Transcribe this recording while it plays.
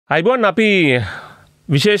අයිබෝන් අපි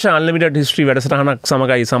විශේෂ අන්ලිමිටඩ් හිස්ටරි වැඩසටහනක්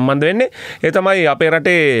සමගයි සම්බන්ධ වෙන්නේ. ඒ තමයි අපේ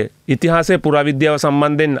රටේ ඉතිහාසය පුරාවිද්‍යාව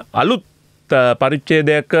සම්බන්ධයෙන් අලුත්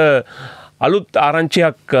පරිච්ඡේදයක අලුත්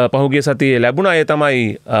ආරංචියක් පහුගිය සතියේ ලැබුණා. ඒ තමයි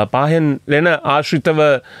පාහෙන් ලෙන ආශ්‍රිතව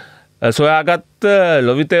සොයාගත්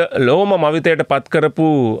ලෝම මවිතයට පත් කරපු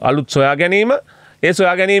අලුත් සොයා ගැනීම. ඒ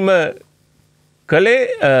සොයා ගැනීම කළේ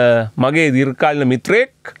මගේ දීර්ඝකාලීන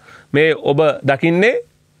මිත්‍රයෙක්. මේ ඔබ දකින්නේ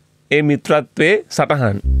ඒ මිත්‍රත්වයේ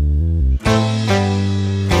සටහන්.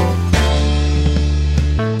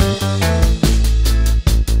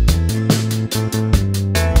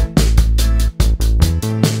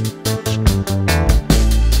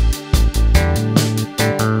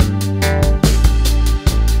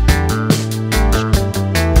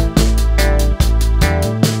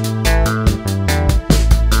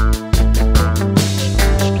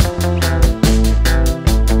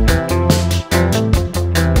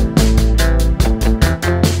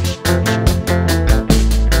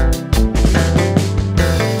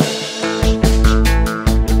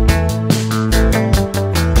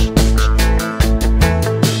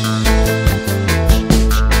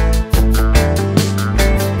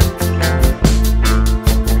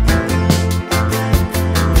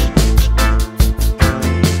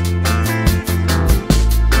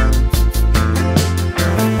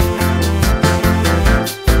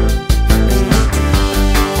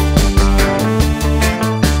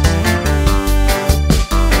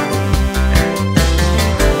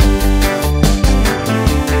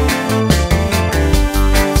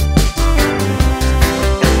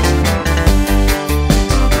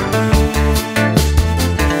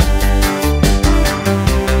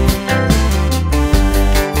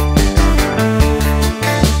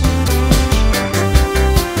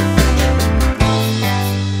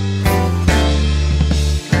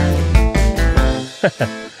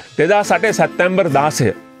 දෙදා සටේ සැත්තැම්බර් 16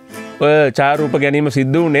 ඔය ඡායාරූප ගැනීම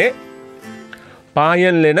සිද්ධ වුණේ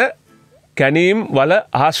පාහියන් ලෙන කැනීම් වල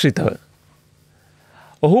ආශ්‍රිතව.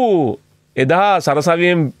 ඔහු එදා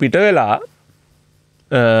සරසවියෙන් පිට වෙලා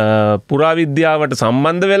පුරාවිද්‍යාවට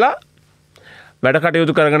සම්බන්ධ වෙලා වැඩ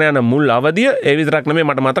කටයුතු කරගෙන යන මුල් අවධිය. ඒ විතරක් නෙමෙයි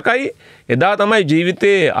මට මතකයි එදා තමයි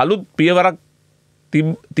ජීවිතේ අලුත් පියවරක්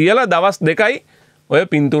තියලා දවස් 2යි ඔය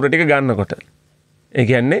පින්තූර ටික ගන්නකොට. ඒ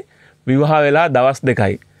කියන්නේ විවාහ වෙලා දවස්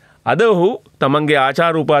 2යි. අද ඔහු තමන්ගේ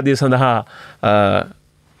ආචාර උපාධිය සඳහා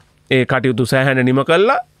ඒ කටයුතු සෑහෙන නිම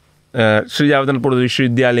කළා. ශ්‍රී ජයවර්ධනපුර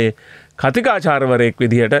විශ්වවිද්‍යාලයේ කතිකාචාර්යවරයෙක්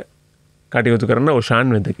විදිහට කටයුතු කරන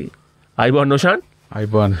ඔෂාන් වෙදකි. අයිබෝන් ඔෂාන්.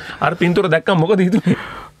 අයිබෝන්. අර පින්තූර දැක්කම මොකද හිතුනේ?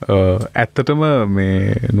 ඇත්තටම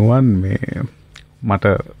මේ නුවන් මේ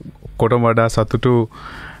මට කොටම වඩා සතුටු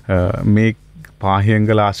මේ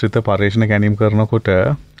පාහියන්ගල ආශ්‍රිත පර්යේෂණ ගැනීම කරනකොට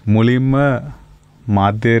මුලින්ම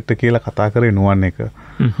මාධ්‍යයට කියලා කතා කරේ නුවන් එක.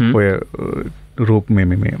 ඔය රූප මේ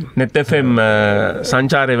net fm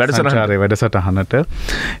සංචාරයේ වැඩසටහනට.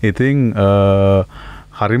 ඉතින්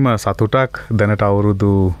හරිම සතුටක් දැනට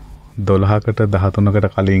අවුරුදු 12කට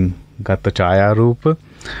 13කට කලින් ගත්ත ඡායාරූප.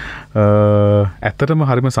 ඇත්තටම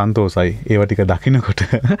හරිම සන්තෝසයි ඒව ටික දකින්නකොට.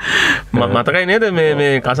 මතකයි නේද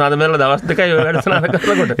මේ කසාද මෙල්ල දවස් 2යි ඔය වැඩසටහන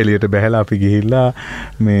කරනකොට එළියට බැහැලා අපි ගිහිල්ලා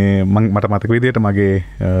මේ මට මතක විදියට මගේ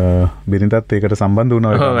බිරිඳත් ඒකට සම්බන්ධ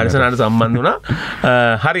වුණා. ඔව් වැඩසටහනට සම්බන්ධ වුණා.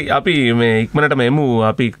 හරි අපි මේ ඉක්මනටම එමු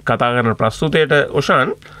අපි කතා කරන ප්‍රස්තුතයට.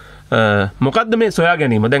 ඔෂාන් මොකද්ද මේ සොයා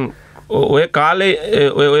ගැනීම? දැන් ඔය කාලේ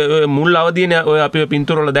ඔය මුල් අවදියේ ඔය අපි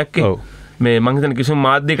පින්තූර වල දැක්කේ. මේ මං හිතන්නේ කිසිම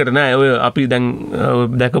මාධ්‍යයකට නෑ ඔය අපි දැන්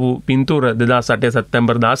දැකපු පින්තූර 2008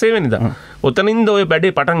 සැප්තැම්බර් 16 වෙනිදා. ඔතනින්ද ඔය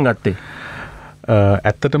වැඩේ පටන් ගත්තේ.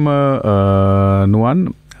 ඇත්තටම නුවන්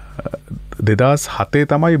 2007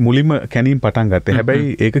 තමයි මුලින්ම කැනීම් පටන් ගත්තේ.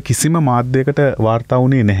 හැබැයි ඒක කිසිම මාධ්‍යයකට වාර්තා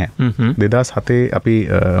වුණේ නැහැ. 2007 අපි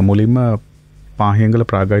මුලින්ම පාහියන්ගල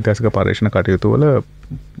ප්‍රාගෛතිහාසික පර්යේෂණ කටයුතු වල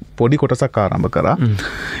පොඩි කොටසක් ආරම්භ කරා.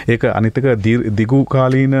 ඒක අනිතක දිගු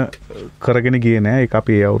කාලීන කරගෙන ගියේ නෑ. ඒක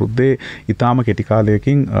අපි ඒ අවුරුද්දේ ඊටාම කෙටි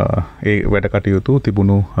කාලයකින් ඒ වැඩ කටයුතු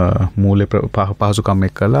තිබුණු මූල්‍ය පහසුකම්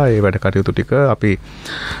එක්කලා ඒ වැඩ කටයුතු ටික අපි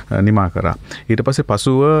නිමා කරා. ඊට පස්සේ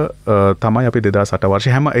පසුව තමයි අපි 2008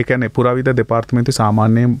 වර්ෂයේ හැම ඒ කියන්නේ පුරාවිද්‍යා දෙපාර්තමේන්තුවේ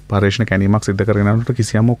සාමාන්‍යයෙන් පර්යේෂණ කැණීමක් සිදු කරගෙන යනකොට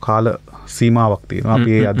කිසියම් කාල සීමාවක් තියෙනවා.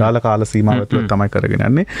 අපි ඒ අදාළ කාල සීමාව ඇතුළත තමයි කරගෙන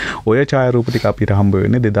යන්නේ. ඔය ඡායාරූප ටික අපිට හම්බ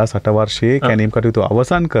වෙන්නේ 2008 වර්ෂයේ කැණීම් කටයුතු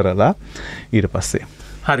අවසන් කරලා ඊට පස්සේ.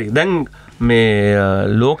 හරි. දැන් මේ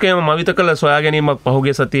ලෝකයේම මවිත කළ සොයා ගැනීමක්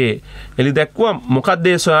පහුගිය සතියේ එළි දැක්වුවා. මොකක්ද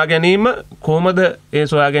ඒ සොයා ගැනීම? කොහොමද ඒ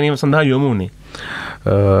සොයා ගැනීම සඳහා යොමු වුනේ?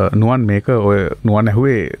 නුවන් මේක ඔය නුවන්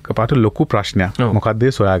ඇහුවේ එකපාරට ලොකු ප්‍රශ්නයක්. මොකක්ද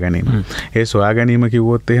ඒ සොයා ගැනීම? ඒ සොයා ගැනීම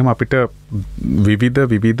කිව්වොත් එහෙම අපිට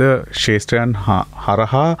විවිධ ශාස්ත්‍රයන්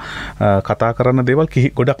හරහා කතා කරන දේවල්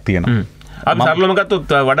ගොඩක් තියෙනවා. අපි සරලවම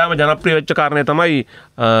ගත්තොත් වඩාම ජනප්‍රිය වෙච්ච කාරණය තමයි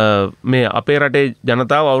මේ අපේ රටේ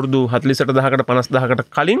ජනතාව අවුරුදු 48000කට 50000කට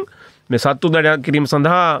කලින් මේ සත්තු දඩ කිරීම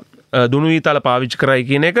සඳහා දුනු ඊතල පාවිච්චි කරයි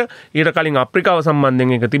කියන එක. ඊට කලින් අප්‍රිකාව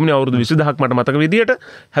සම්බන්ධයෙන් එක තිබුණේ අවුරුදු 20000ක් මට මතක විදියට.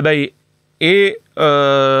 හැබැයි ඒ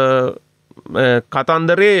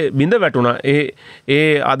කතන්දරේ බිඳ වැටුණා. ඒ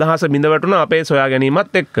අදහස බිඳ වැටුණා අපේ සොයා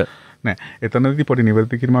ගැනීමත් එක්ක. නෑ එතනදී පොඩි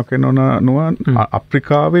නිවැරදි කිරීමක් වෙන්න ඕන නුවන්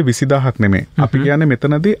අප්‍රිකාවේ 20000ක් නෙමෙයි. අපි කියන්නේ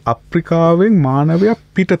මෙතනදී අප්‍රිකාවෙන් මානවයා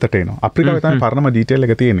පිටතට එනවා. අප්‍රිකාවේ තමයි පරණම ඩීටේල්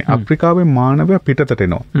එක තියෙන්නේ. අප්‍රිකාවෙන් මානවයා පිටතට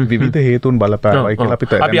එනවා. විවිධ හේතුන් බලපෑවයි කියලා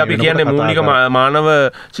අපි කියන්නේ මූලික මානව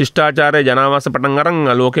ශිෂ්ටාචාරයේ ජනාවාස පටන් අරන්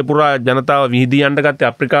ලෝකේ පුරා ජනතාව විහිදී යන්න ගත්තේ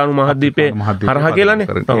අප්‍රිකානු මහද්වීපයේ හරහා කියලානේ.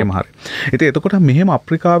 එහෙම හරි. ඉතින් එතකොට මෙහෙම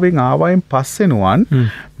අප්‍රිකාවෙන් ආවයින් පස්සේ නුවන්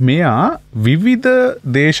මෙයා විවිධ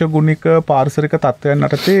දේශගුණික පාරිසරික තත්ත්වයන්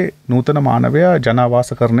යටතේ නූතන මානවයා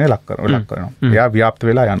ජනාවාසකරණය ලක් කරනවා. එයා ව්‍යාප්ත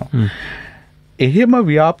වෙලා යනවා. එහෙම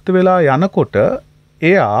ව්‍යාප්ත වෙලා යනකොට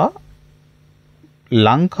එයා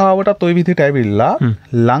ලංකාවටත් ওই විදිහට ඇවිල්ලා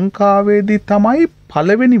ලංකාවේදී තමයි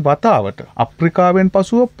පළවෙනි වතාවට අප්‍රිකාවෙන්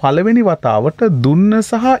පසුව පළවෙනි වතාවට දුන්න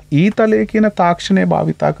සහ ඊතලයේ කියන තාක්ෂණය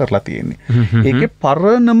භාවිතා කරලා තියෙන්නේ. ඒකේ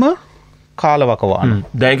පරණම කාලවකවාන.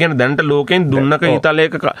 දැන් කියන්නේ දැනට ලෝකෙන් දුන්නක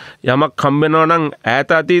ඊතලයක යමක් හම්බ වෙනවා නම්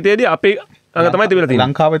ඈත අතීතයේදී අපේ තමයි තිබිලා තියෙන්නේ.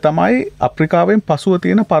 ලංකාවේ තමයි අප්‍රිකාවෙන් පසුව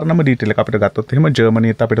තියෙන පරණම ඩීටේල් එක අපිට ගත්තොත් එහෙම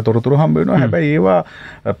ජර්මනියත් අපිට තොරතුරු හම්බ වෙනවා. හැබැයි ඒවා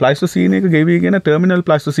ප්ලයිස්ටොසීන් එක ගෙවිගෙන ටර්මිනල්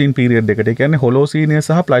ප්ලයිස්ටොසීන් පීරියඩ් එකට. ඒ කියන්නේ හොලෝසීනය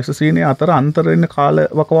සහ ප්ලයිස්ටොසීනය අතර අන්තර වෙන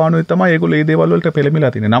කාලවකවානුවේ තමයි ඒගොල්ලෝ මේ දේවල් වලට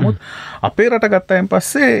පෙළඹිලා තියෙන්නේ. නමුත් අපේ රට ගත්තායින්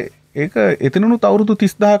පස්සේ ඒක එතනනුත් අවුරුදු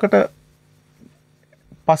 30000කට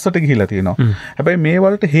පස්සට ගිහිලා තියෙනවා. හැබැයි මේ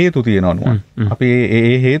වලට හේතු තියෙනවා නුවන්. අපි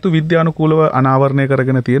ඒ හේතු විද්‍යානුකූලව අනාවරණය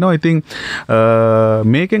කරගෙන තියෙනවා. ඉතින්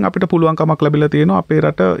මේකෙන් අපිට පුළුවන්කමක් ලැබිලා තියෙනවා අපේ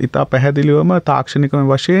රට ඉතා පැහැදිලිවම තාක්ෂණිකම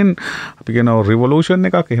වශයෙන් අපි කියනවා රිවොලූෂන්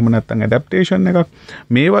එකක් එහෙම නැත්නම් ඇඩැප්ටේෂන් එකක්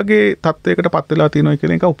මේ වගේ තත්වයකට පත් වෙලා තියෙනවා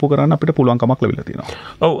කියන එක ඔප්පු කරන්න අපිට පුළුවන්කමක් ලැබිලා තියෙනවා.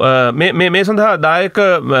 ඔව් මේ සඳහා දායක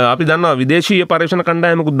අපි දන්නවා විදේශීය පරීක්ෂණ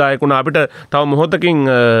කණ්ඩායමකුත් දායක වුණා. අපිට තව මොහොතකින්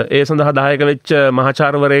ඒ සඳහා දායක වෙච්ච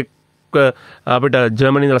මහාචාර්යවරයෙක් අපිට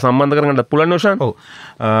ජර්මනි ඉඳලා සම්බන්ධ කරගන්න පුළුවන් නෝෂන්. ඔව්.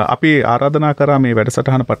 අපි ආරාධනා කරා මේ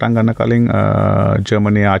වැඩසටහන පටන් ගන්න කලින්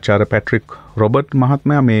ජර්මනියේ ආචාර්ය පැට්‍රික් රොබර්ට්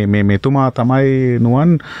මහත්මයා මේ මෙතුමා තමයි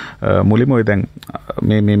නුවන් මුලින්ම ඔය දැන්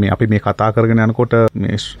මේ අපි මේ කතා කරගෙන යනකොට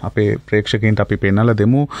මේ අපේ ප්‍රේක්ෂකයන්ට අපි පෙන්නලා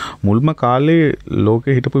දෙමු මුල්ම කාලේ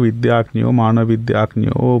ලෝකේ හිටපු විද්‍යාඥයෝ මානව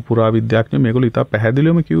විද්‍යාඥයෝ පුරාවිද්‍යාඥයෝ මේගොල්ලෝ ඉතා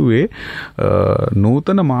පැහැදිලිවම කිව්වේ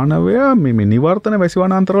නූතන මානවයා මේ නිවර්තන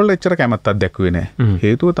වැසිවනාන්තර වල එච්චර කැමැත්තක් දැක්ුවේ නැහැ.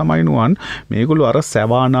 හේතුව තමයි නුවන් මේගොල්ලෝ අර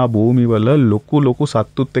සැවානා භූමිවල ලොකු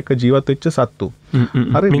සත්තුත් එක්ක ජීවත් වෙච්ච සත්තු.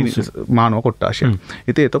 හරි මානව කොට්ටාශය.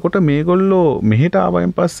 ඉතින් එතකොට මේගොල්ලෝ මෙහෙට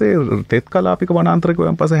ආවයින් පස්සේ තෙත් කලාපික වනාන්තරයක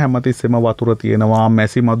වයින් පස්සේ හැමතිස්සෙම වතුර තියෙනවා,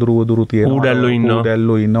 මැසි මදුරු වදුරු තියෙනවා,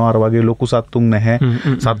 ඌඩැල්ලෝ ඉන්නවා, අර වගේ ලොකු සත්තුන් නැහැ.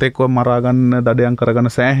 සතෙක්ව මරා ගන්න දඩයන් කරගෙන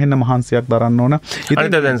සෑහෙන මහන්සියක් දරන්න ඕන.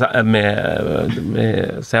 ඉතින් දැන් මේ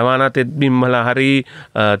සැවානා තෙත් බිම්වල හරි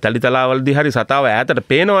තලිතලාවලදී හරි සතාව ඈතට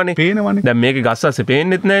පේනවනේ. දැන් මේකේ ගස් අස්සේ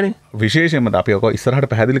පේන්නෙත් නැහනේ. විශේෂයෙන්ම අපි ඔක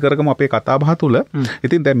ඉස්සරහට පැහැදිලි කරගමු අපේ කතා බහ තුල.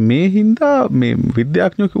 ඉතින් දැන් මේ හින්දා මේ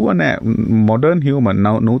විද්‍යාඥයෝ කිව්වා නෑ මොඩර්න් හියුමන්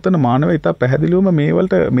නූතන මානවයා ඉතා පැහැදිලිවම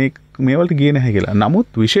මේවලට ගියේ නැහැ කියලා. නමුත්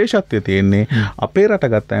විශේෂත්වය තියෙන්නේ අපේ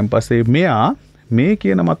රට ගත්තාන් පස්සේ මෙයා මේ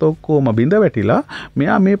කියන මත ඔක්කොම බිඳ වැටිලා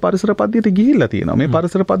මෙයා මේ පරිසර පද්ධතියට ගිහිල්ලා තියෙනවා. මේ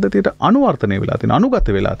පරිසර පද්ධතියට අනුවර්තනය වෙලා තියෙනවා. අනුගත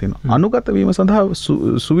වෙලා තියෙනවා. අනුගත වීම සඳහා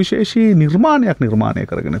සුවිශේෂී නිර්මාණයක් නිර්මාණය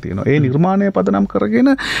කරගෙන තියෙනවා. ඒ නිර්මාණය පදනම් කරගෙන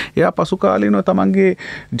එයා පසු කාලීනව තමන්ගේ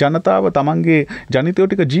ජනතාව තමන්ගේ ජනිතයෝ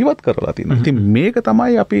ටික ජීවත් කරලා තියෙනවා. ඉතින් මේක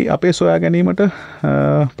තමයි අපි අපේ සොයා ගැනීමට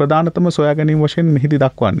ප්‍රධානතම සොයා ගැනීම වශයෙන් මෙහිදී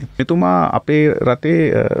දක්වන්නේ. මෙතුමා අපේ රටේ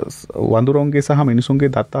වඳුරොන්ගේ සහ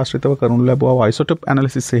මිනිසුන්ගේ දත්ත ආශ්‍රිතව කරනු ලැබුවා අයිසොටොප්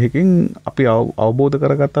ඇනලිසිස් එකකින් අපි අවබෝධ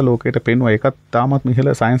කරගත්තා ලෝකයට පෙන්වුවා. ඒකත් තාමත් ඉහළ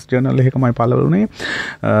සයන්ස් ජර්නල් එකකමයි පළවුනේ.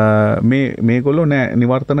 මේගොල්ලෝ නෑ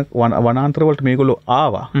නිවර්තන වනාන්තර වලට මේගොල්ලෝ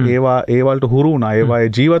ආවා. ඒ වලට හුරු වුණා. ඒවායේ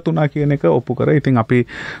ජීවත් වුණා කියන එක ඔප්පු කරා. ඉතින් අපි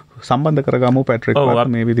සම්බන්ධ කරගමු පැට්‍රික්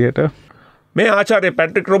මේ විදිහට. මේ ආචාර්ය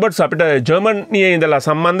පැට්‍රික් රොබර්ට්ස් අපිට ජර්මනියේ ඉඳලා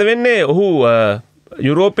සම්බන්ධ වෙන්නේ. ඔහු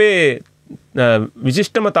යුරෝපයේ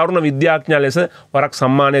විශිෂ්ටම තරුණ විද්‍යාඥයා ලෙස වරක්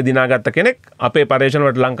සම්මානය දිනාගත්ත කෙනෙක්. අපේ පර්යේෂණ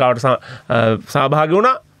වලට ලංකාවට සහභාගී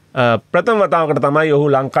වුණා. ප්‍රථම වතාවකට තමයි ඔහු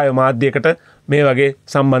ලංකාවේ මාධ්‍යයකට මේ වගේ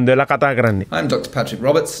සම්බන්ධ වෙලා කතා කරන්නේ. I'm Dr. Patrick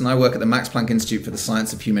Roberts and I work at the Max Planck Institute for the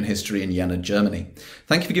Science of Human History in Hien, Germany.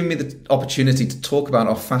 Thank you for giving me the opportunity to talk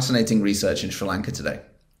about our fascinating research in Sri Lanka today.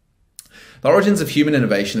 The origins of human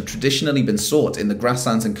innovation have traditionally been sought in the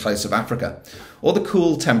grasslands and coasts of Africa or the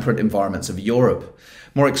cool, temperate environments of Europe.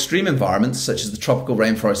 More extreme environments, such as the tropical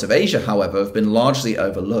rainforests of Asia, however, have been largely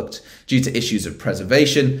overlooked due to issues of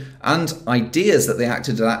preservation and ideas that they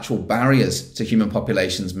acted as actual barriers to human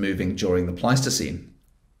populations moving during the Pleistocene.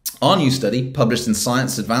 Our new study, published in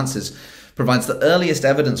Science Advances, provides the earliest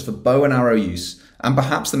evidence for bow and arrow use and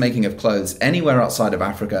perhaps the making of clothes anywhere outside of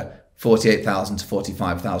Africa 48,000 to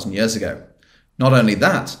 45,000 years ago. Not only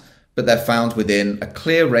that, but they're found within a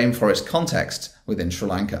clear rainforest context within Sri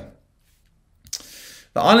Lanka.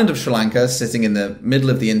 The island of Sri Lanka, sitting in the middle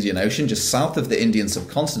of the Indian Ocean, just south of the Indian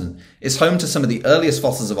subcontinent, is home to some of the earliest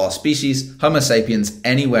fossils of our species, Homo sapiens,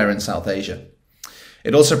 anywhere in South Asia.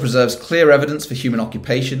 It also preserves clear evidence for human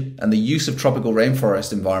occupation and the use of tropical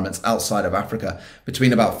rainforest environments outside of Africa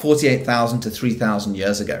between about 48,000 to 3,000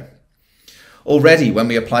 years ago. Already, when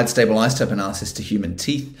we applied stable isotope analysis to human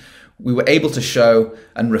teeth, we were able to show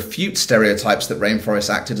and refute stereotypes that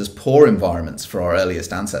rainforests acted as poor environments for our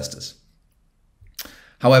earliest ancestors.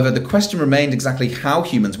 However, the question remained exactly how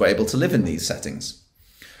humans were able to live in these settings.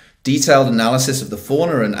 Detailed analysis of the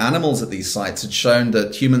fauna and animals at these sites had shown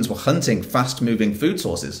that humans were hunting fast-moving food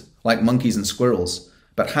sources, like monkeys and squirrels.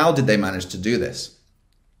 But how did they manage to do this?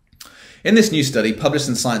 In this new study, published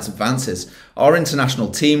in Science Advances, our international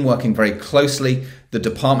team, working very closely, the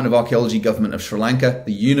Department of Archaeology Government of Sri Lanka,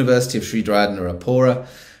 the University of Sri Dryadnarapura,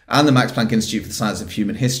 and the Max Planck Institute for the Science of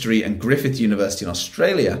Human History and Griffith University in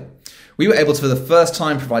Australia, we were able to, for the first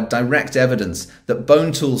time, provide direct evidence that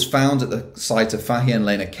bone tools found at the site of Hien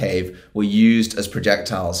Lena Cave were used as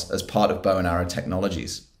projectiles as part of bow and arrow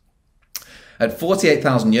technologies. At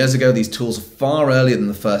 48,000 years ago, these tools are far earlier than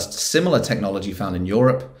the first similar technology found in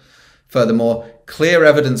Europe. Furthermore, clear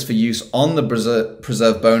evidence for use on the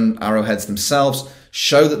preserved bone arrowheads themselves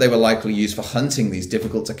show that they were likely used for hunting these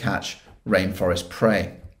difficult-to-catch rainforest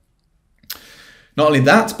prey. Not only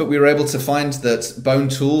that, but we were able to find that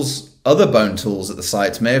other bone tools at the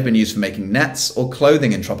site may have been used for making nets or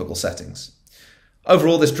clothing in tropical settings.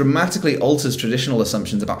 Overall, this dramatically alters traditional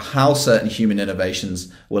assumptions about how certain human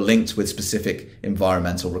innovations were linked with specific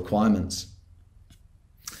environmental requirements.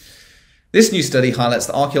 This new study highlights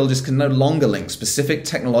that archaeologists can no longer link specific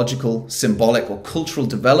technological, symbolic, or cultural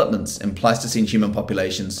developments in Pleistocene human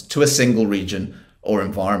populations to a single region or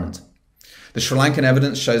environment. The Sri Lankan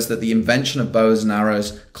evidence shows that the invention of bows and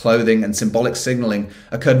arrows, clothing, and symbolic signaling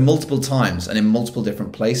occurred multiple times and in multiple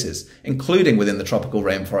different places, including within the tropical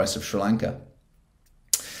rainforest of Sri Lanka.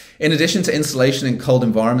 In addition to insulation in cold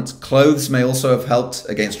environments, clothes may also have helped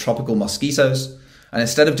against tropical mosquitoes, and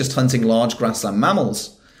instead of just hunting large grassland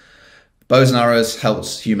mammals, bows and arrows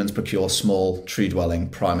helped humans procure small, tree-dwelling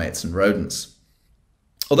primates and rodents.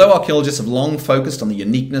 Although archaeologists have long focused on the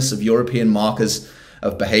uniqueness of European markers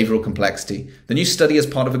of behavioral complexity, the new study is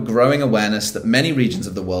part of a growing awareness that many regions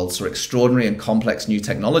of the world saw extraordinary and complex new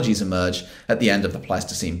technologies emerge at the end of the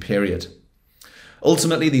Pleistocene period.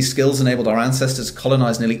 Ultimately, these skills enabled our ancestors to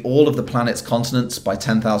colonize nearly all of the planet's continents by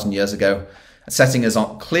 10,000 years ago, setting us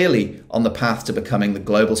clearly on the path to becoming the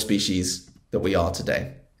global species that we are today.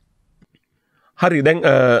 හරි දැන්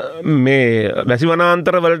මේ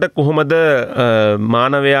වැසිවනාන්තර වලට කොහොමද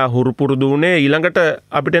මානවයා හුරු පුරුදු වුණේ ඊළඟට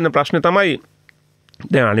අපිට එන ප්‍රශ්නේ තමයි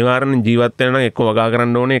දැන් අනිවාර්යෙන් ජීවත් වෙන නම් එක්ක වගා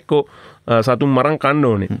කරන්න ඕනේ එක්ක සතුන් මරන් කන්න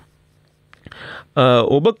ඕනේ.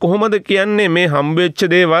 ඔබ කොහොමද කියන්නේ මේ හම්බෙච්ච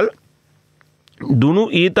දේවල් දුනු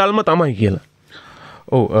ඊතල්ම තමයි කියලා?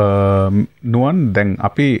 ඔව් නුවන් දැන්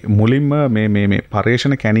අපි මුලින්ම මේ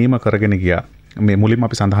පර්යේෂණ කැණීම කරගෙන ගියා. මේ මුලින්ම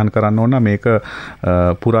අපි සඳහන් කරන්න ඕන මේක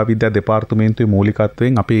පුරාවිද්‍යා දෙපාර්තමේන්තුවේ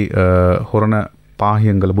මූලිකත්වයෙන් අපි හොරණ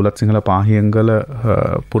පාහියංගල බුලත් සිංහල පාහියංගල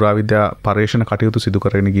පුරාවිද්‍යා පර්යේෂණ කටයුතු සිදු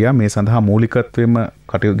කරගෙන ගියා. මේ සඳහා මූලිකත්වයෙන්ම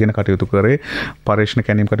කටයුතු කරේ පර්යේෂණ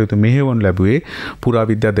කැණීම් කටයුතු මෙහෙවනු ලැබුවේ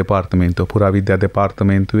පුරාවිද්‍යා දෙපාර්තමේන්තුව. පුරාවිද්‍යා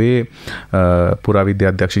දෙපාර්තමේන්තුවේ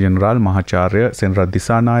පුරාවිද්‍යා අධ්‍යක්ෂ ජෙනරාල් මහාචාර්ය සෙනරත්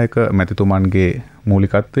දිසානායක මැතිතුමන්ගේ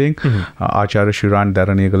මූලිකත්වයෙන් ආචාර්ය ශිරාන්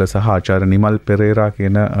දරණියගල සහ ආචාර්ය නිමල් පෙරේරා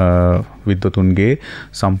කියන විද්වතුන්ගේ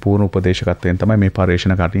සම්පූර්ණ උපදේශකත්වයෙන් තමයි මේ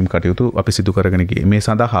පර්යේෂණ කටයුතු අපි සිදු කරගෙන ගියේ. මේ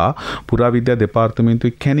සඳහා පුරාවිද්‍යා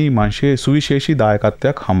දෙපාර්තමේන්තුවේ කැණීම් අංශයේ සුවිශේෂී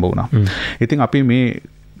දායකත්වයක් හම්බ වුණා. ඉතින් අපි මේ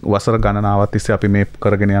වසර ගණනාවක් තිස්සේ අපි මේ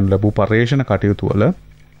කරගෙන යන ලැබූ පර්යේෂණ කටයුතු වල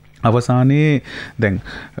අවසානයේ දැන්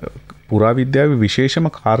පුරාවිද්‍යාවේ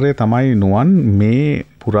විශේෂම කාර්යය තමයි නුවන් මේ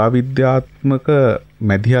පුරාවිද්‍යාත්මක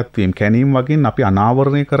මැදිහත්වීම් කැණීම් වගේන් අපි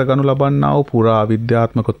අනාවරණය කරගනු ලබන්නා වූ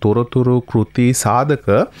පුරාවිද්‍යාත්මක තොරතුරු කෘති සාධක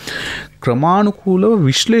ක්‍රමානුකූලව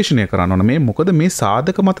විශ්ලේෂණය කරන්න ඕන. මේ මොකද මේ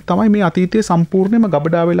සාධක මත තමයි මේ අතීතයේ සම්පූර්ණයෙන්ම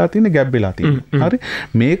ගබඩා වෙලා තියෙන ගැබ් වෙලා තියෙන්නේ. හරි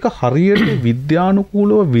මේක හරියට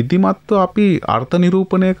විද්‍යානුකූලව විධිමත්ව අපි අර්ථ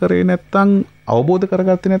නිරූපණය කරේ නැත්නම් අවබෝධ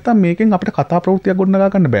කරගත්තේ නැත්නම් මේකෙන් අපිට කතා ප්‍රවෘත්තියක් ගොඩනගා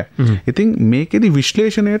ගන්න බෑ. ඉතින් මේකෙදි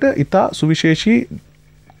විශ්ලේෂණයට ඉතා සුවිශේෂී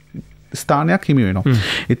ස්ථානයක් හිමි වෙනවා.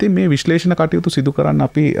 ඉතින් මේ විශ්ලේෂණ කටයුතු සිදු කරන්න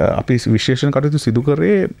අපි විශ්ලේෂණ කටයුතු සිදු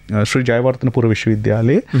කරේ ශ්‍රී ජයවර්ධනපුර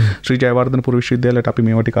විශ්වවිද්‍යාලයේ. ශ්‍රී ජයවර්ධනපුර විශ්වවිද්‍යාලයට අපි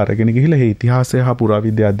මේවා ටික අරගෙන ගිහිල්ලා ඒ ඉතිහාසය හා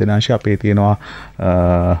පුරාවිද්‍යා අධ්‍යනාංශය අපේ තියෙනවා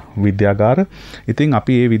විද්‍යාගාර. ඉතින්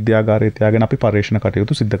අපි මේ විද්‍යාගාරයේ තියාගෙන අපි පර්යේෂණ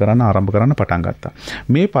කටයුතු සිදු කරන්න ආරම්භ කරන්න පටන් ගත්තා.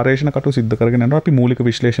 මේ පර්යේෂණ කටයුතු සිදු කරගෙන යනවා අපි මූලික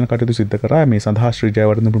විශ්ලේෂණ කටයුතු සිදු කරා. මේ සඳහා ශ්‍රී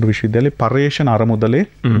ජයවර්ධනපුර විශ්වවිද්‍යාලයේ පර්යේෂණ අරමුදලේ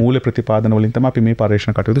මූල ප්‍රතිපාදන වලින් තමයි අපි මේ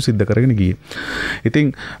පර්යේෂණ කටයුතු සිදු කරගෙන ගියේ.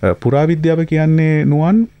 ඉතින් පුරාවිද්‍යාව කියන්නේ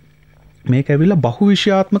නුවන් මේක ඇවිල්ලා බහු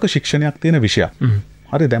විෂයාත්මක ශික්ෂණයක් තියෙන විෂයක්.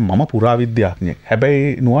 හරි දැන් මම පුරාවිද්‍යාඥයෙක්.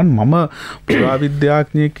 හැබැයි නුවන් මම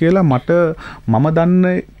පුරාවිද්‍යාඥයෙක් කියලා මම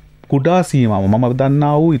දන්නේ කුඩා සීමාව. මම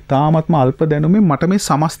දන්නා වූ ඉතාමත්ම අල්ප දැනුමින් මට මේ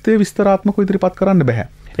සමස්තය විස්තරාත්මකව ඉදිරිපත් කරන්න බෑ.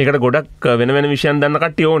 ඒකට ගොඩක් වෙන වෙන විෂයන් දන්න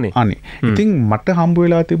කට්ටිය ඕනේ. අනේ. ඉතින් මට හම්බ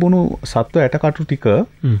වෙලා තිබුණු සත්ව ඇටකටු ටික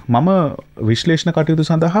මම විශ්ලේෂණ කටයුතු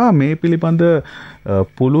සඳහා මේ පිළිබඳ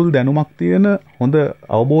පුළුල් දැනුමක් තියෙන හොඳ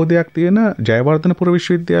අවබෝධයක් තියෙන ජයවර්ධනපුර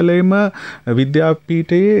විශ්වවිද්‍යාලයේම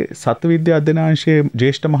විද්‍යාපීඨයේ සත්ව විද්‍යා අධ්‍යනාංශයේ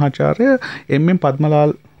ජ්‍යෙෂ්ඨ මහාචාර්ය එම්.එම්.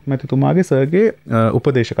 පද්මලාල් මැතිතුමාගේ සර්ගේ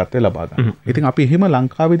උපදේශකත්වය ලබා ගන්න. ඉතින් අපි එහෙම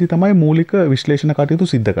ලංකාවේදී තමයි මූලික විශ්ලේෂණ කටයුතු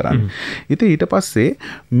සිද්ධ කරන්නේ. ඉතින් ඊට පස්සේ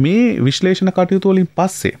මේ විශ්ලේෂණ කටයුතු වලින්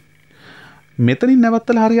පස්සේ මෙතනින්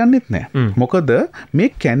නැවත්තලා හරියන්නේත් නැහැ. මොකද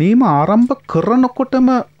මේ කැණීම ආරම්භ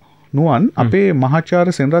කරනකොටම නුවන් අපේ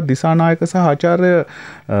මහාචාර්ය සෙනරත් දිසානායක සහ ආචාර්ය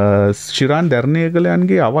ශිරාන්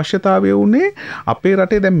දර්ණේගලයන්ගේ අවශ්‍යතාවය වුණේ අපේ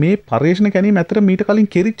රටේ දැන් මේ පර්යේෂණ කැණීම ඇතර මීට කලින්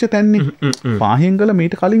කෙරිච්ච තැන්නේ. පාහියන්ගල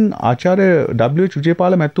මීට කලින් ආචාර්ය W.H.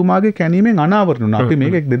 විජේපාල මැතිතුමාගේ කැණීමෙන් අනාවරණ වුණා. අපි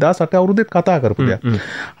මේක 2008 අවුරුද්දෙත් කතා කරපු දෙයක්.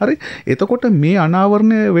 හරි. එතකොට මේ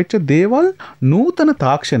අනාවරණය වෙච්ච දේවල් නූතන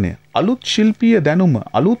තාක්ෂණය, අලුත් ශිල්පීය දැනුම,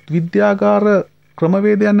 අලුත් විද්‍යාගාර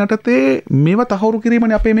ක්‍රමවේදයන් යටතේ මේවා තහවුරු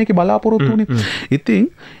කිරීමනේ අපේ මේකේ බලාපොරොත්තු වුනේ. ඉතින්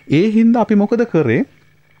ඒ හින්දා අපි මොකද කරේ?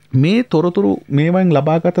 මේ තොරතුරු මේවෙන්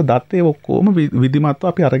ලබාගත දත්තේ ඔක්කොම විධිමත්ව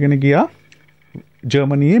අපි අරගෙන ගියා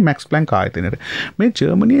ජර්මනියේ මැක්ස් ප්ලැන්ක් ආයතනයට. මේ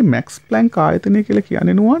ජර්මනියේ මැක්ස් ප්ලැන්ක් ආයතනය කියලා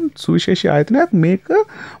කියන්නේ නුවන් සුවිශේෂී ආයතනයක්. මේක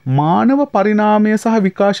මානව පරිණාමය සහ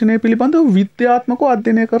විකාශනය පිළිබඳව විද්‍යාත්මකව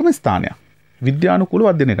අධ්‍යයනය කරන ස්ථානයක්.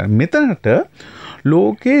 විද්‍යානුකූලව අධ්‍යයනය කරන. මෙතනට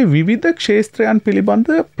ලෝකයේ විවිධ ක්ෂේත්‍රයන් පිළිබඳ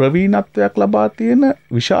ප්‍රවීණත්වයක් ලබා තියෙන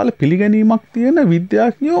විශාල පිළිගැනීමක් තියෙන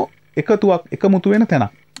විද්‍යාඥයෝ එකමුතු වෙන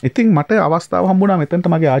තැනක්. ඉතින් මට අවස්ථාව හම්බුණා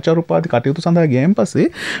මෙතනට මගේ ආචාර්ය උපාධි කටයුතු සඳහා ගියන් පස්සේ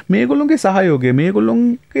මේගොල්ලොන්ගේ සහයෝගය,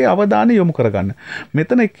 මේගොල්ලොන්ගේ අවධානය යොමු කරගන්න.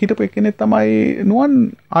 මෙතන හිටපු එක්කෙනෙක් තමයි නුවන්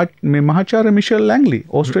මේ මහාචාර්ය මිෂෙල් ලැන්ග්ලි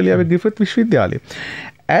ඕස්ට්‍රේලියාවේ ග්‍රිෆිත් විශ්වවිද්‍යාලයේ.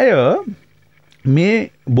 ඇය මේ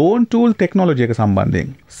බෝන් ටූල් ටෙක්නොලොජි එක සම්බන්ධයෙන්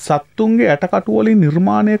සත්තුන්ගේ ඇටකටු වලින්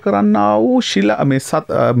නිර්මාණය කරන්නා වූ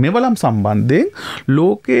මෙවලම් සම්බන්ධයෙන්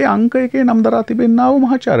ලෝකයේ අංක 1 නම් දරා තිබෙන්නා වූ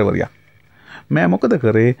මහාචාර්යවරියක්. මම මොකද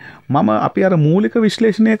කරේ? අපි අර මූලික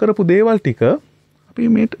විශ්ලේෂණය කරපු දේවල් ටික අපි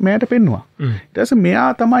මේට පෙන්නුවා. ඊට පස්සේ මෙයා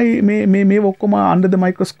තමයි මේ ඔක්කොම අන්ඩර් ද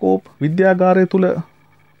මයික්‍රොස්කෝප් විද්‍යාගාරය තුල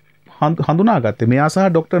හඳුනාගත්තේ. මෙයා සහ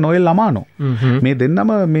ඩොක්ටර් නොයෙල් ලමානෝ. මේ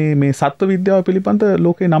දෙන්නම මේ සත්ව විද්‍යාව පිළිබඳ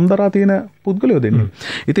ලෝකේ නම් දරා තියෙන පුද්ගලයෝ දෙන්නේ.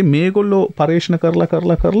 ඉතින් මේගොල්ලෝ පරීක්ෂණ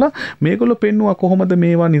කරලා මේගොල්ලෝ පෙන්නුවා කොහොමද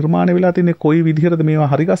මේවා නිර්මාණය වෙලා තින්නේ, කොයි විදිහටද මේවා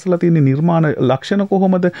හරි ගස්සලා තින්නේ, නිර්මාණ ලක්ෂණ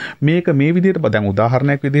කොහොමද, මේක මේ විදිහට දැන්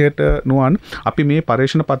උදාහරණයක් විදිහට නුවන් අපි මේ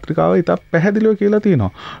පරීක්ෂණ පත්‍රිකාව ඉතා පැහැදිලිව කියලා තියෙනවා.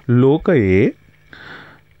 ලෝකයේ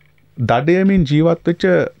දඩයමින් ජීවත් වෙච්ච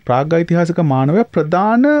ප්‍රාග්ඓතිහාසික මානවයා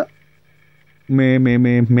ප්‍රධාන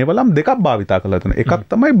මෙවලම් දෙකක් භාවිතා කරලා තියෙනවා. එකක්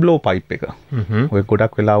තමයි බ්ලෝ පයිප් එක. ඔය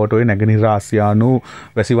ගොඩක් වෙලාවට ඔය නැගෙනහිර ආසියානු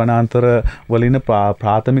වැසි වනාන්තර වලින්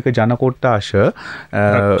ප්‍රාථමික ජන කොට්ටාශ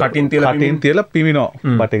කටින් තියලා පිමිනෝ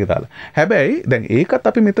බටේක දාලා. හැබැයි දැන්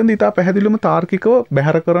ඒකත් අපි මෙතනදී ඉතා පැහැදිලිවම තාර්කිකව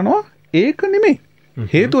බැහැර කරනවා. ඒක නෙමෙයි.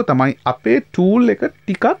 හේතුව තමයි අපේ ටූල් එක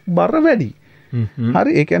ටිකක් බර වැඩි.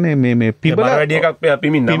 හරි. ඒ කියන්නේ මේ පිබලා වැඩි එකක්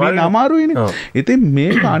පිමින්න අමාරුයිනේ. ඉතින්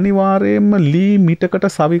මේක අනිවාර්යයෙන්ම ලී මීටරකට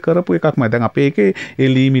සවි කරපු එකක්මයි. දැන් අපේ එකේ ඒ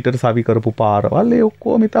ලී මීටර සවි කරපු පාරවල් ඒ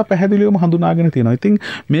ඔක්කොම ඉතා පැහැදිලිවම හඳුනාගෙන තියෙනවා. ඉතින්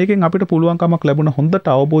මේකෙන් අපිට පුළුවන්කමක් ලැබුණ හොඳට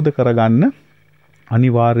අවබෝධ කරගන්න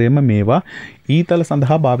අනිවාර්යයෙන්ම මේවා ඊතල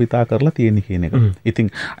සඳහා භාවිතා කරලා තියෙන කියන එක. ඉතින්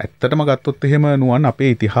ඇත්තටම ගත්තොත් එහෙම නුවන්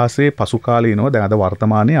අපේ ඉතිහාසයේ පසු කාලීනව දැන් අද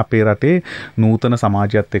වර්තමානයේ අපේ රටේ නූතන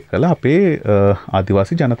සමාජයත් එක්කලා අපේ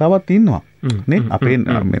ආදිවාසී ජනතාවත් ඉන්නවා. නේ? අපේ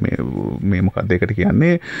මේ මොකක්ද ඒකට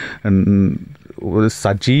කියන්නේ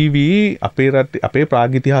සජීවී අපේ රටේ අපේ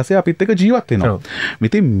ප්‍රාග් ඉතිහාසය අපිත් එක්ක ජීවත් වෙනවා.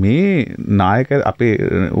 ඉතින් මේ නායක අපේ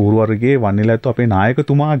ඌරු වර්ගයේ වන්නිලැත්තු අපේ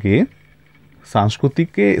නායකතුමාගේ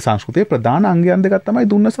සංස්කෘතියේ ප්‍රධාන අංගයන් දෙකක් තමයි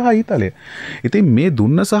දුන්න සහ ඊතලය. ඉතින් මේ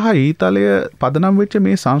දුන්න සහ ඊතලය පදනම් වෙච්ච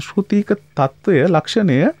මේ සංස්කෘතික తত্ত্বය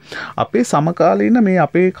ලක්ෂණය අපේ සමකාලීන මේ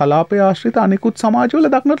අපේ කලාපය ආශ්‍රිත අනිකුත් සමාජවල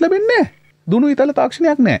දක්නට ලැබෙන්නේ නැහැ. දුනු ඊතල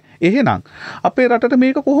තාක්ෂණයක් නැහැ. එහෙනම් අපේ රටට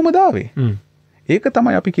මේක කොහොමද ආවේ? ඒක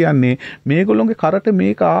තමයි අපි කියන්නේ මේගොල්ලොන්ගේ කරට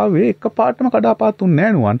මේක ආවේ එකපාරටම කඩාපාතුන්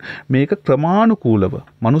නෑනුවන් මේක ක්‍රමානුකූලව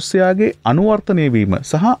මිනිස්යාගේ අනුවර්තනය වීම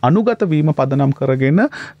සහ අනුගත වීම පදනම් කරගෙන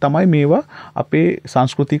තමයි මේවා අපේ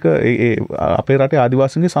සංස්කෘතික අපේ රටේ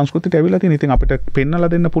ආදිවාසීන්ගේ සංස්කෘතියට ඇවිල්ලා තියෙන. ඉතින් අපිට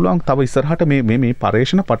පෙන්නලා දෙන්න පුළුවන් තව ඉස්සරහට මේ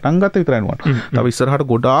පරිශ්‍රණ පටන් ගත විතරයි නුවන්. තව ඉස්සරහට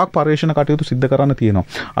ගොඩාක් පරිශ්‍රණ කටයුතු සිද්ධ කරන්න තියෙනවා.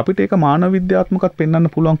 අපිට ඒක මානව විද්‍යාත්මකත් පෙන්වන්න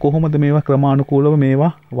පුළුවන් කොහොමද මේවා ක්‍රමානුකූලව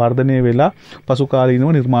මේවා වර්ධනය වෙලා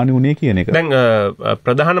පසුකාලීනව නිර්මාණය වුණේ කියන එක. දැන්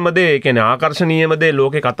ප්‍රධානමදේ කියන්නේ ආකර්ශනීයමදේ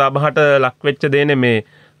ලෝකේ කතාබහට ලක්වෙච්ච දේනේ මේ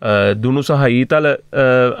දුනු සහ ඊතල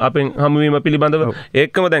අපෙන් හමුවීම පිළිබඳව.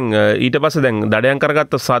 ඒකම දැන් ඊට පස්සේ දැන් දඩයන්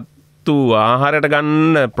කරගත්ත සත්තු ආහාරයට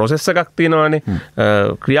ගන්න ප්‍රොසෙස් එකක් තියෙනවානේ,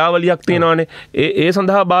 ක්‍රියාවලියක් තියෙනවානේ. ඒ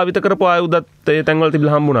සඳහා භාවිත කරපු ආයුධත් ඒ තැන්වල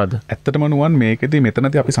තිබිලා හම්බුණාද? ඇත්තටම නුවන් මේකෙදි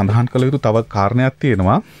මෙතනදී අපි සඳහන් කළ යුතු තව කාරණයක්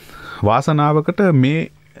තියෙනවා. වාසනාවකට මේ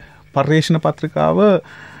පර්යේෂණ පත්‍රිකාව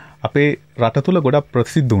අපේ රට තුළ ගොඩක්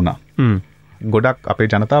ප්‍රසිද්ධ වුණා. ගොඩක් අපේ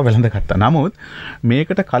ජනතාව වැළඳගත්තා. නමුත්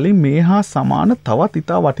මේකට කලින් මේ හා සමාන තවත්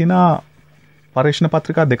ඉතා වටිනා පර්යේෂණ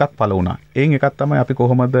පත්‍රිකා දෙකක් පළ වුණා. එයින් එකක් තමයි අපි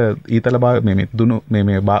කොහොමද ඊතල මේ දුනු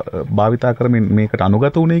මේ භාවිතා කරමින් මේකට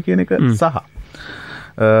අනුගත වුණේ කියන එක සහ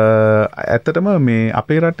ඇත්තටම මේ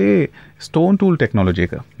අපේ රටේ ස්ටෝන් ටූල් ටෙක්නොලොජි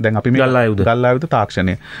එක. දැන් අපි මේ ගල් ආයුධ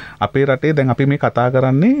තාක්ෂණය. අපේ රටේ දැන් අපි මේ කතා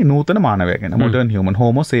කරන්නේ නූතන මානවයා ගැන. මොඩර්න් හියුමන්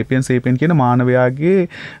හෝමෝ සේපියන් කියන මානවයාගේ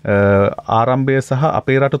ආරම්භය සහ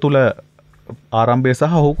අපේ රට තුල ආරම්භය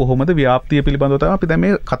සහ ඔහු කොහොමද ව්‍යාප්තිය පිළිබඳව තමයි අපි දැන්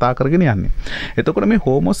මේ කතා කරගෙන යන්නේ. එතකොට මේ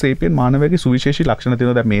හෝමෝ සේපියන් මානවයාගේ සුවිශේෂී ලක්ෂණ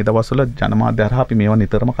තියෙනවා. දැන් මේ දවස්වල ජනමාධ්‍ය හරහා අපි මේවා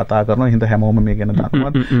නිතරම කතා කරනවා. හින්දා හැමෝම මේ ගැන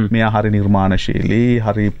දන්නවත්. මෙයා හරි නිර්මාණශීලී,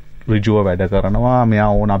 හරි ඍජුව වැඩ කරනවා. මෙයා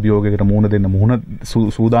ඕන අභියෝගයකට මුහුණ දෙන්න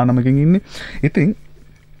සූදානමකින් ඉන්නේ. ඉතින්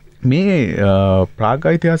මේ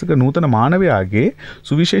ප්‍රාග්ඓතිහාසික නූතන මානවයාගේ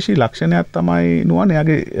සුවිශේෂී ලක්ෂණයක් තමයි නුවන්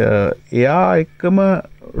එයා එක්කම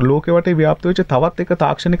ලෝකෙ වටේ ව්‍යාප්ත වෙච්ච තවත් එක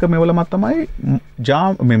තාක්ෂණික මෙවලමක්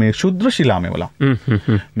තමයි මේ ශුද්‍ර ශිලා මෙවලම්.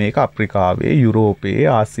 මේක අප්‍රිකාවේ, යුරෝපයේ,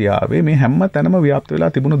 ආසියාවේ මේ හැම තැනම ව්‍යාප්ත වෙලා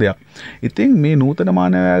තිබුණු දෙයක්. ඉතින් මේ නූතන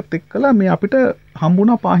මානවයාත් එක්කලා මේ අපිට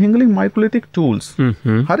හම්බුණා පාහිංගලින් මයික්‍රොලිතික් ටූල්ස්.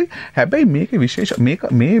 හරි. හැබැයි මේකේ විශේෂ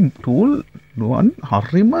මේ ටූල් නුවන්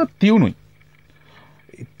හරිම තියුණුයි.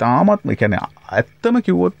 තාමත් කියන්නේ ඇත්තම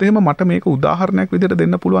කිව්වොත් එහෙම මට මේක උදාහරණයක් විදිහට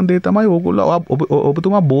දෙන්න පුළුවන් දේ තමයි ඕගොල්ලෝ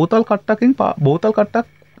ඔබතුමා බෝතල් කට්ටක්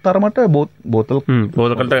තරමට බෝතල්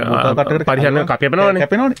කට්ටකට පරිහරණය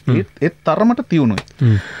කැපෙනවනේ. ඒ තරමට තියුණුයි.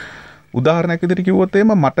 උදාහරණයක් විදිහට කිව්වොත්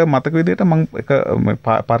එහෙම මට මතක විදිහට මම එක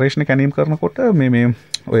පරිශ්‍රණ කැණීම් කරනකොට මේ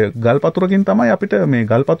ඔය ගල් පතුරකින් තමයි අපිට මේ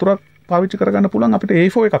ගල් පතුරක් පාවිච්චි කරගන්න පුළුවන් අපිට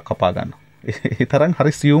A4 එකක් කපා ගන්න. ඒ තරම්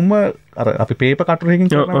හරි සියුම්ම අර අපි පේපර් කටරකින්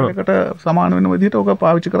කරන එකට සමාන වෙන විදිහට ඔක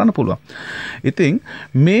පාවිච්චි කරන්න පුළුවන්. ඉතින්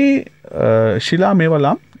මේ ශිලා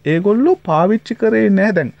මේවලම් ඒගොල්ලෝ පාවිච්චි කරේ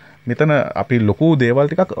නැහැ. දැන් මෙතන අපි ලොකු දේවල්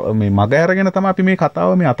ටිකක් මේ මග අරගෙන තමයි අපි මේ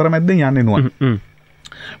කතාව මේ අතරමැද්දෙන් යන්නේ නුවන්.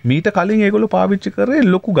 මීට කලින් ඒගොල්ලෝ පාවිච්චි කරේ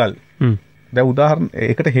ලොකු ගල්. දැන් උදාහරණ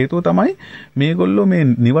ඒකට හේතුව තමයි මේගොල්ලෝ මේ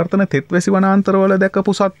නිවර්තන තෙත්වැසි වනාන්තරවල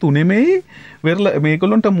දැකපු සත්තු නෙමෙයි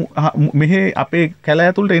මේගොල්ලන්ට මෙහි අපේ කැල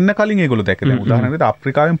ඇතුළට එන්න කලින් ඒගොල්ලෝ දැක්කේ. දැන් උදාහරණයක්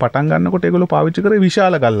අප්‍රිකාවෙන් පටන් ගන්නකොට ඒගොල්ලෝ පාවිච්චි කරේ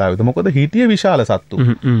විශාල ගල් ආයුධ. මොකද හිටියේ විශාල සත්තු.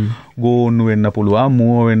 ගෝන්නු වෙන්න පුළුවන්,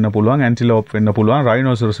 මුව වෙන්න පුළුවන්, ඇන්ටිලෝප් වෙන්න පුළුවන්,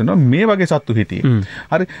 රයිනෝසරස් වෙන්න මේ වගේ සත්තු හිටියේ.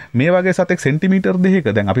 හරි. මේ වගේ සතෙක් සෙන්ටිමීටර්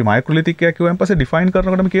දෙකක දැන් අපි මයික්‍රොලිතික් එකක් කිව්වන් පස්සේ ඩිෆයින්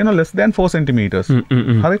කරනකොටම කියනවා less than 4 centimeters.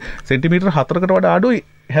 හරි. සෙන්ටිමීටර් 4කට වඩා අඩුයි.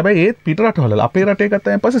 හැබැයි ඒත් පිට රටවල අපේ රටේ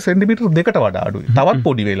ගත්තාම පස්සේ සෙන්ටිමීටර් 2කට වඩා අඩුයි. තවත්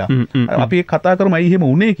පොඩි වෙලා. අපි ඒක කතා කරමු අයි එහෙම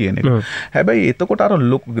උනේ කියන එක. හැබැයි එතකොට අර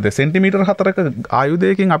ලොකු සෙන්ටිමීටර් 4ක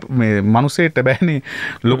ආයුධයකින් මේ මිනිස්සෙට බෑනේ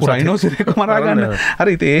ලොකු රයිනෝසර් එක මරා ගන්න.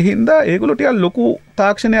 හරි. ඉතින් ඒ හින්දා ඒගොල්ලෝ ටිකක් ලොකු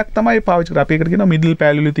තාක්ෂණයක් තමයි පාවිච්චි කරා. අපි ඒකට කියනවා මිඩල්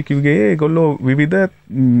පැලියොලිතික් යුගයේ ඒගොල්ලෝ විවිධ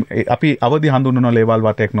අපි අවදි හඳුන්වන ලේවල්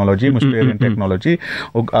වා ටෙක්නොලොජි, මුස්පේරියන් ටෙක්නොලොජි,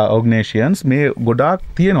 ඔග්නේෂියන්ස් මේ ගොඩාක්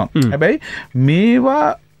තියෙනවා. හැබැයි මේවා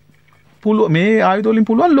මේ ආයුධවලින්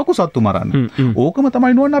පුළුවන් ලොකු සත්තු මරන්න. ඕකම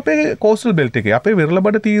තමයි නුවන් අපේ කෝස්ටල් බෙල්ට් එකේ. අපේ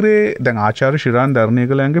වෙරළබඩ තීරේ දැන් ආචාර්ය ශිරාන්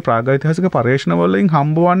දර්ණේගලයන්ගේ ප්‍රාගෛතිහාසික පර්යේෂණ වලින්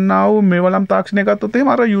හම්බවන්නා වූ මෙවලම් තාක්ෂණය ගත්තොත්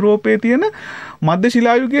එහෙම අර යුරෝපයේ තියෙන මධ්‍ය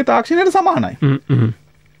ශිලා යුගයේ තාක්ෂණයට සමානයි.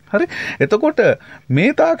 හරි. එතකොට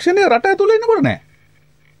මේ තාක්ෂණය රට ඇතුළේ ඉන්නකොට නෑ.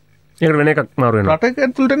 ඒකට වෙන එකක් මාරු වෙනවා. රට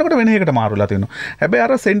ඇතුළට එනකොට වෙන එකකට මාරු වෙලා තියෙනවා. හැබැයි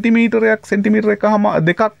අර සෙන්ටිමීටර් එකම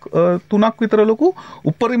දෙකක් තුනක් විතර ලොකු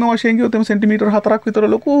උපරිම වශයෙන් කිව්වොත් එම සෙන්ටිමීටර් 4ක් විතර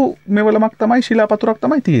ලොකු මෙවලමක් තමයි ශිලා පතුරක්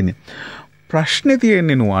තමයි තියෙන්නේ. ප්‍රශ්නේ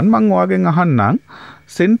තියෙන්නේ නුවන් මං ඔයාගෙන් අහන්නම්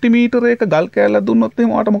සෙන්ටිමීටර් එක ගල් කෑල්ලක් දුන්නොත්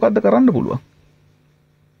එහෙම ඔයාට මොකද්ද කරන්න පුළුවන්?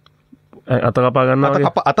 අත කපා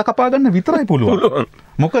ගන්නවා. අත කපා ගන්න විතරයි පුළුවන්.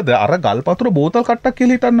 මොකද අර ගල් පතුර බෝතල් කට්ටක්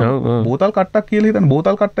කියලා හිතන්න. බෝතල් කට්ටක් කියලා හිතන්න.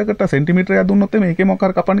 බෝතල් කට්ටකට සෙන්ටිමීටරයක් දුන්නොත් මේකේ මොකක්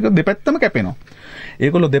හරි කපන්න කිව්වොත් දෙපැත්තම කැපෙනවා.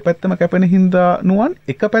 ඒගොල්ලෝ දෙපැත්තම කැපෙන හින්දා නුවන්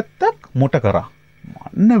එක පැත්තක් මොට කරා.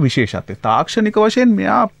 අන්න විශේෂත්වය. තාක්ෂණික වශයෙන්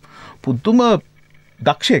මෙයා පුදුම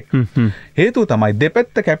දක්ෂෙක්. හේතුව තමයි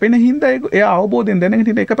දෙපැත්ත කැපෙන හින්දා එයා අවබෝධයෙන් දැනගෙන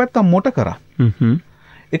හිටිය එක පැත්තක් මොට කරා.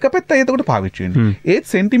 එක පැත්ත එතකොට පාවිච්චි වෙන්නේ. ඒත්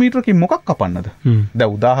සෙන්ටිමීටරකින් මොකක් කපන්නද?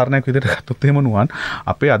 දැන් උදාහරණයක් විදිහට ගත්තොත් එහෙම නුවන්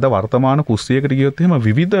අපේ අද වර්තමාන කුස්සියකට ගියොත් එහෙම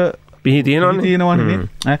විවිධ පිහි තියෙනවනේ.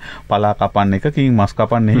 පලා කපන්න එකකින් මස්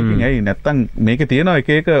කපන්න එකකින් ඇයි නැත්තම් මේකේ තියෙනවා එක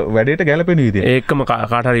එක වැඩේට ගැලපෙන විදිහ. ඒකම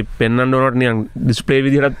කාට හරි පෙන්වන්න ඕනට නිකන් ඩිස්ප්ලේ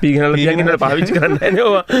විදිහට පී ගහලා තියන් ඉන්නලා පාවිච්චි කරන්න නැහැ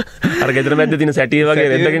ඕවා. අර ගෙදර මැද්දේ තියෙන සැටිය වගේ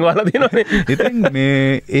රෙද්දකින් වහලා තියෙනවනේ. ඉතින්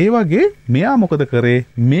මේ ඒ වගේ මෙයා මොකද කරේ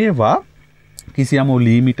මේවා කිසියම්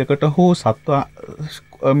ලීමිටකට හෝ සත්ව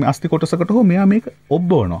අස්ති කොටසකට හෝ මෙයා මේක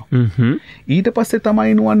ඔබ්බවනවා. ඊට පස්සේ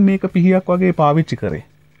තමයි නුවන් මේක පිහියක් වගේ පාවිච්චි කරේ.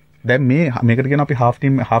 දැන් මේකට කියන අපි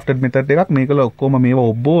half-dead method එකක් මේකල ඔක්කොම මේවා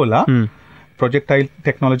ඔබ්බෝලා ප්‍රොජෙක්ටයිල්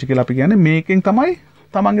ටෙක්නොලොජි කියලා අපි කියන්නේ මේකෙන් තමයි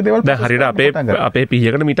තමන්ගේ දේවල් දැන් හරියට අපේ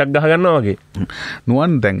පිහියකට මිටක් ගහ ගන්නවා වගේ.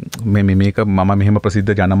 නුවන් දැන් මේක මම මෙහෙම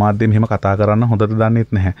ප්‍රසිද්ධ ජනමාධ්‍ය මෙහෙම කතා කරන්න හොඳට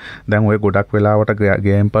දන්නෙත් නැහැ. දැන් ඔය ගොඩක් වෙලාවට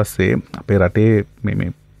ගියන් පස්සේ අපේ රටේ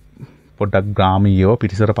මේ පොඩ්ඩක් ග්‍රාමීයව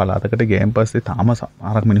පිටිසර පළාතකට ගියන් පස්සේ තාම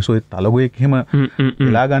සමහරක් මිනිස්සු ඒ තලගොයෙක් එහෙම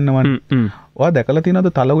වෙලා ගන්නවනේ. ඔයා දැකලා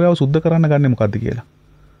තියෙනවද තලගොයව සුද්ධ කරන්න ගන්නේ මොකද්ද කියලා?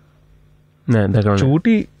 නෑ දැකලා නෑ.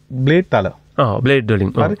 චූටි බ්ලේඩ් තල. බ්ලේඩ්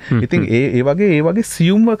වලින්. හරි. ඉතින් ඒ වගේ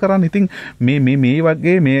සියුම්ව කරන්න. ඉතින් මේ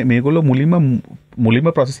වගේ මේගොල්ලෝ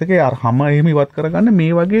මුලින්ම ප්‍රොසෙස් එකේ අර හැම එහෙම ඉවත් කරගන්න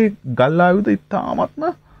මේ වගේ ගල් ආයුධ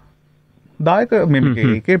ඉතාමත්ම දායක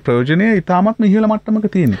මේකේ ප්‍රයෝජනය ඉතාමත්ම ඉහළ මට්ටමක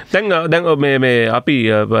තියෙනවා. දැන් මේ අපි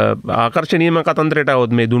ආකර්ශනීයම කතන්දරයට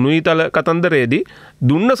આવොත් මේ දුනුයිතල කතන්දරයේදී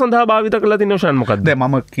දුන්න සඳහා භාවිත කරලා තියෙන ඔෂන් මොකක්ද? දැන්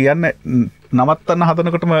මම කියන්නේ නවත්තන්න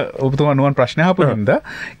හදනකොටම ඔබතුමා නුවන් ප්‍රශ්න අහපු හින්දා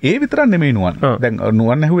ඒ විතරක් නෙමෙයි නුවන්. දැන්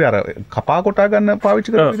නුවන් ඇහුවේ අර කපා කොටා ගන්න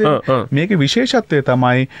පාවිච්චි කරන විදිහ. මේකේ විශේෂත්වය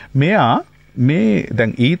තමයි මෙයා මේ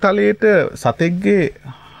දැන් ඊතලයට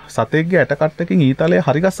සතෙක්ගේ ඇටකට්ටකින් ඊතලය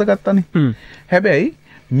හරි ගස්ස ගත්තනේ. හැබැයි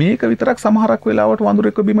මේක විතරක් සමහරක් වෙලාවට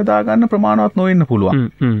වඳුරෙක්ව බිම දාගන්න ප්‍රමාණවත් නොවෙන්න පුළුවන්.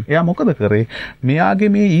 එයා මොකද කරේ?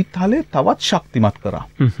 මෙයාගේ මේ ඊතලය තවත් ශක්තිමත් කරා.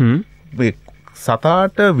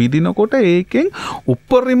 සතාට විදිනකොට ඒකෙන්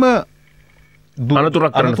උප්පරිම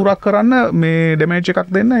අනතුරක් කරන්න මේ ඩැමේජ් එකක්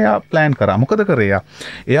දෙන්න එයා ප්ලෑන් කරා. මොකද කරේ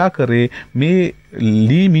එයා කරේ මේ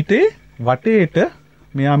ලීමිටේ වටේට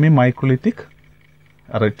මෙයා මේ මයික්‍රොලිතික්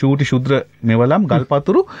අර චූටි ශුද්‍ර මෙවලම්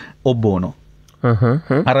ගල්පතුරු ඔබ්බෝනෝ.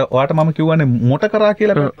 අර ඔයාට මම කිව්වනේ මොට කරා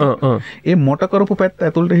කියලා. ඒ මොට කරපු පැත්ත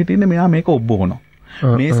ඇතුළට හිටින්නේ මෙයා මේක ඔබ්බෝනෝ.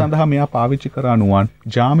 මේ සඳහා මෙයා පාවිච්චි කරා නුවන්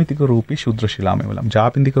ජාමිතික රූපී ශුද්‍ර ශිලා මෙවලම්.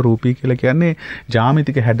 ජාපින්දික රූපී කියලා කියන්නේ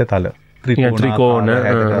ජාමිතික හැඩතල. ත්‍රිකෝණ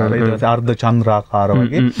අර්ධ චන්ද්‍රාකාර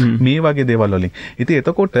වගේ මේ වගේ දේවල් වලින්. ඉතින්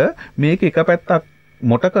එතකොට මේක එක පැත්තක්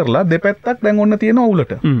මොට කරලා දෙපැත්තක් දැන් ඔන්න තියෙනවා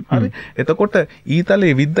උලට. හරි. එතකොට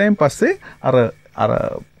ඊතලේ විද්දායෙන් පස්සේ අර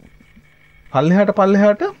පල්ලෙහාට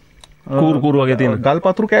කූරු වගේ තියෙන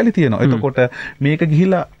ගල්පතුරු කෑලි තියෙනවා. එතකොට මේක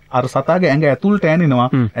ගිහිලා අර සතාගේ ඇඟ ඇතුළට ඇනිනවා.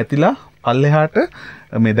 ඇතිලා පල්ලෙහාට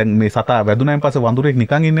මේ සතා වැදුනයින් පස්සේ වඳුරෙක්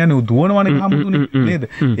නිකන් ඉන්නේ නැහැ නේ දුවනවනේ කහමුදුනේ නේද?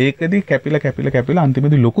 ඒකෙදි කැපිලා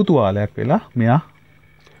අන්තිමේදී ලොකු තුවාලයක් වෙලා මෙයා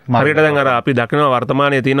හරියට දැන් අර අපි දකිනවා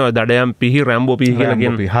වර්තමානයේ තියෙන ඔය දඩයම් පිහි රැම්බෝ පිහි කියලා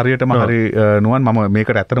කියන්නේ. හරියටම හරි නුවන් මම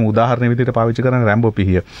මේකට ඇත්තටම උදාහරණ විදිහට පාවිච්චි කරන රැම්බෝ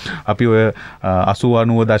පිහිය. අපි ඔය 80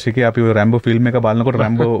 90 දශකයේ අපි ඔය රැම්බෝ ෆිල්ම් එක බලනකොට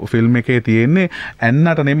රැම්බෝ ෆිල්ම් එකේ තියෙන්නේ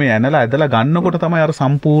ඇන්නට නෙමෙයි ඇනලා ඇදලා ගන්නකොට තමයි අර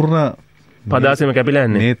සම්පූර්ණ පදාසෙම කැපිලා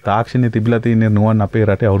යන්නේ. මේ තාක්ෂණය තිබිලා තියෙන නුවන් අපේ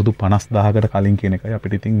රටේ අවුරුදු 50000කට කලින් කියන එකයි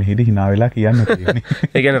අපිට ඉතින් මෙහෙදි hina වෙලා කියන්න තියෙන්නේ.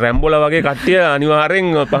 ඒ කියන්නේ රැම්බෝලා වගේ කට්ටිය අනිවාර්යෙන්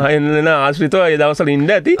පහෙන් ආශ්‍රිතව ඒ දවස්වල ඉන්න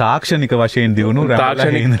ඇති. තාක්ෂණික වශයෙන් දියුණු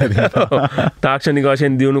තාක්ෂණික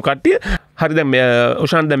වශයෙන් දියුණු කට්ටිය. හරි දැන්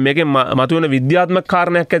ඔෂාන් දැන් මේකෙන් මතුවෙන විද්‍යාත්මක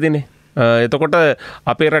කාරණයක් ඇතිනේ. එතකොට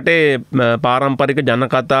අපේ රටේ පාරම්පරික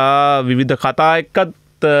ජනකතා විවිධ කතා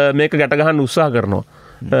එක්කත් මේක ගැට ගන්න උත්සාහ කරනවා.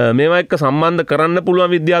 මේවා එක්ක සම්බන්ධ කරන්න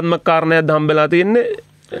පුළුවන් විද්‍යාත්මක කාරණයක් හම්බෙලා තියෙන්නේ.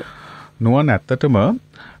 නුවන් ඇත්තටම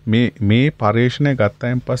මේ පර්යේෂණය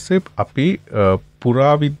ගත්තයින් පස්සේ අපි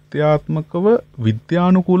පුරාවිද්‍යාත්මකව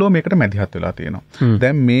විද්‍යානුකූලව මේකට මැදිහත් වෙලා තියෙනවා.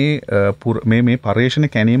 දැන් මේ පර්යේෂණ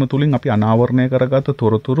කැණීම තුලින් අපි අනාවරණය කරගත්ත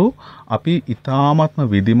තොරතුරු අපි ඊ타ත්ම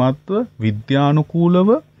විධිමත්ව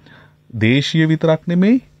විද්‍යානුකූලව දේශීය විතරක්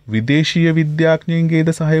නෙමෙයි විදේශීය විද්‍යාඥයන්ගේද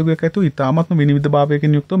සහයෝගයක් ඇතුව ඉතාමත්ම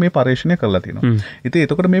විනිවිදභාවයකින් යුක්තව මේ පර්යේෂණය කරලා තියෙනවා. ඉතින්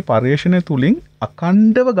එතකොට මේ පර්යේෂණය තුලින්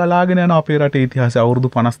අඛණ්ඩව ගලාගෙන යන අපේ රටේ ඉතිහාසය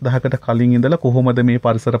අවුරුදු 50000කට කලින් ඉඳලා කොහොමද මේ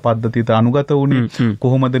පරිසර පද්ධතියට අනුගත වුනේ,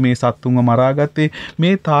 කොහොමද මේ සත්තුන්ව මරාගත්තේ,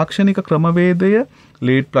 මේ තාක්ෂණික ක්‍රමවේදය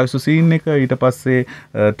late Pleistocene එක, ඊට පස්සේ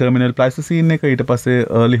terminal Pleistocene එක, ඊට පස්සේ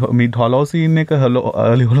early mid Holocene එක,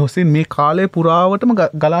 early Holocene මේ කාලේ පුරාවටම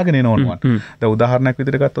ගලාගෙන එනවා. දැන් උදාහරණයක්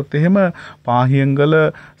විදිහට ගත්තොත් එහෙම පාහියන්ගල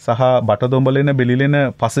සහ බටදොඹලෙන බෙලිලෙන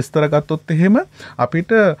පස්ස්තර ගත්තොත් එහෙම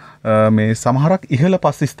අපිට මේ සමහරක් ඉහළ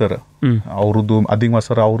පස්ස්තර අවුරුදු අදින්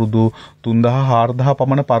වසර අවුරුදු 3000 4000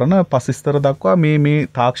 පමණ පරණ පස්ස්තර දක්වා මේ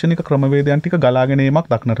තාක්ෂණික ක්‍රමවේදයන් ටික ගලාගෙන ඒමක්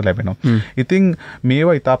දක්නට ලැබෙනවා. ඉතින්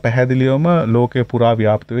මේවා ඉතා පැහැදිලිවම ලෝකයේ පුරා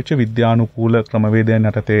ව්‍යාප්ත වෙච්ච විද්‍යානුකූල ක්‍රමවේදයන්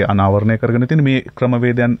යටතේ අනාවරණය කරගෙන තියෙන මේ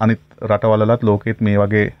ක්‍රමවේදයන් අනිත් රටවලලත් ලෝකෙත් මේ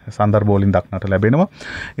වගේ සන්දර්භ වලින් දක්නට ලැබෙනවා.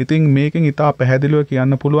 ඉතින් මේකෙන් ඉතා පැහැදිලිව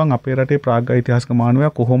කියන්න පුළුවන් අපේ රටේ ප්‍රාග් ඓතිහාසික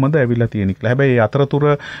මානවයා කොහොමද ඇවිල්ලා තියෙන්නේ කියලා. හැබැයි ඒ අතරතුර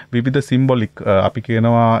විවිධ සිම්බොලික් අපි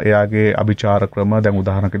කියනවා එයාගේ අභිචාර ක්‍රම දැන්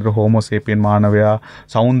උදාහරණයක් විදිහට හෝමෝ සේපියන් මානවයා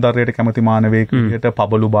සෞන්දර්යයට කැමති මානවයෙක් විදිහට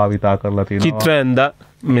පබළු භාවිතා කරලා තියෙනවා. චිත්‍රෙන්ද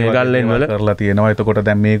මේ ගල්ලෙන් වල කරලා තියෙනවා. එතකොට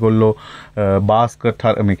දැන් මේගොල්ලෝ බාස්කට්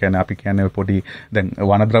මේ කියන්නේ අපි කියන්නේ පොඩි දැන්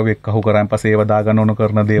වනද්‍රව්‍ය එක්කහු කරාන් පස්සේ ඒව දාගන්න ඕන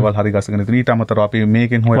කරන දේවල් හරි ගසගෙන තියෙන. ඊට අමතරව අපි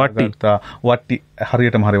මේකෙන් හොයාගත්තා වට්ටි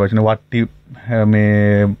හරියටම හරි වචන වට්ටි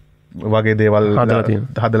මේ වගේ දේවල්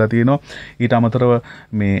හදලා තියෙනවා. ඊට අමතරව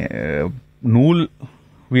මේ නූල්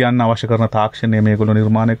වියන්න අවශ්‍ය කරන තාක්ෂණය මේගොල්ලෝ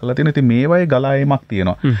නිර්මාණය කරලා තියෙනවා. ඉතින් මේවයේ ගලා ඒමක්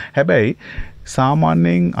තියෙනවා. හැබැයි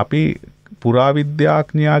සාමාන්‍යයෙන් අපි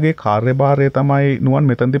පුරාවිද්‍යාඥයාගේ කාර්යභාරය තමයි නුවන්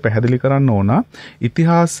මෙතනදී පැහැදිලි කරන්න ඕන.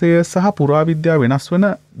 ඉතිහාසය සහ පුරාවිද්‍යාව වෙනස් වෙන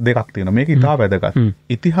දෙකක් තියෙනවා. මේක ඉතා වැදගත්.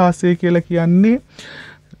 ඉතිහාසය කියලා කියන්නේ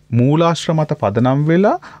මූලාශ්‍ර මත පදනම්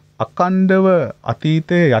වෙලා අකණ්ඩව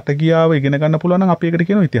අතීතයේ යට ගියාව ඉගෙන ගන්න පුළුවන් නම් අපි ඒකට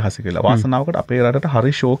කියනවා ඉතිහාසය කියලා. වාසනාවකට අපේ රටට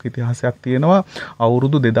හරි ෂෝක් ඉතිහාසයක් තියෙනවා.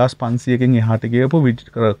 අවුරුදු 2500කින් එහාට ගියපු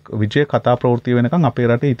විජය කතා ප්‍රවෘත්ති වෙනකන් අපේ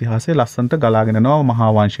රටේ ඉතිහාසය ලස්සනට ගලාගෙන යනවා.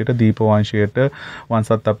 මහා වංශයට, දීප වංශයට,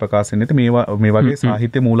 වංශත් ප්‍රකාශනෙට මේ වගේ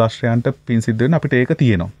සාහිත්‍ය මූලාශ්‍රයන්ට පින් සිද්ධ වෙන අපිට ඒක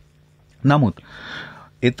තියෙනවා. නමුත්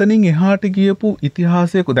එතනින් එහාට ගියපු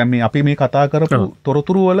ඉතිහාසයක දැන් මේ අපි මේ කතා කරපු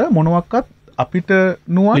තොරතුරු වල මොනවත් අපිට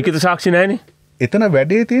නුවන් ලිඛිත සාක්ෂි නැහැනේ. එතන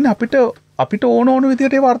වැඩේ තියෙන අපිට ඕන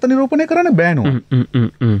විදිහට ඒව අර්ථ නිරූපණය කරන්න බෑනෝ.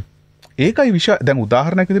 ඒකයි දැන්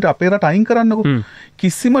උදාහරණයක් විදිහට අපේ රට අයින් කරන්නකො.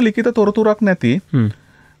 කිසිම ලිඛිත තොරතුරක් නැති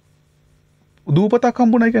දූපතක්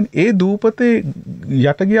හම්බුණා කියන්නේ ඒ දූපතේ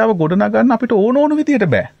යට ගියාව ගොඩනගන්න අපිට ඕන විදිහට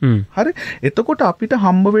බෑ. හරි. එතකොට අපිට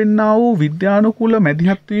හම්බ වෙන්නා වූ විද්‍යානුකූල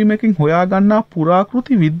මැදිහත් වීමකින් හොයාගන්නා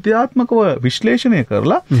පුරාකෘති විද්‍යාත්මකව විශ්ලේෂණය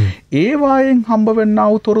කරලා ඒ වායෙන් හම්බ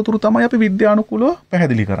වෙන්නා වූ තොරතුරු තමයි අපි විද්‍යානුකූලව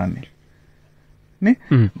පැහැදිලි කරන්නේ.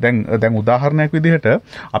 දැන් උදාහරණයක් විදිහට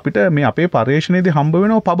අපිට මේ අපේ පර්යේෂණයේදී හම්බ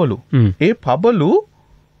වෙනවා පබළු. ඒ පබළු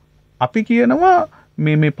අපි කියනවා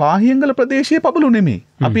මේ පාහියන්ගල ප්‍රදේශයේ පබළු නෙමෙයි.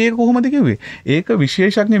 අපි ඒක කොහොමද කිව්වේ? ඒක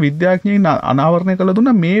විශේෂඥ විද්‍යාඥයින් අනාවරණය කළ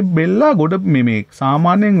දුන්නා මේ බෙල්ලා ගොඩ මේ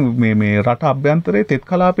සාමාන්‍යයෙන් මේ රට අභ්‍යන්තරයේ තෙත්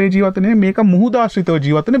කලාපයේ ජීවත් වෙන මේක මුහුදාශ්‍රිතව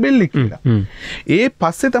ජීවත් වෙන බෙල්ලෙක් කියලා. ඒ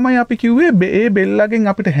පස්සේ තමයි අපි කිව්වේ ඒ බෙල්ලගෙන්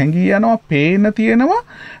අපිට හැංගී යනවා පේන තියෙනවා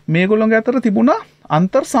මේගොල්ලෝගේ අතර තිබුණා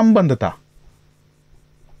අන්තර් සම්බන්ධතා.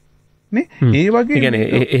 ඒ වගේ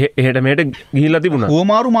එහෙට මෙහෙට ගිහිල්ලා තිබුණා.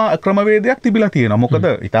 හුවමාරු ක්‍රමවේදයක් තිබිලා තියෙනවා. මොකද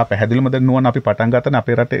ඉතා පැහැදිලිවම දැන් නුවන් අපි පටන් ගත්තනේ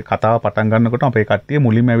අපේ රටේ කතාව පටන් ගන්නකොට අපේ කට්ටිය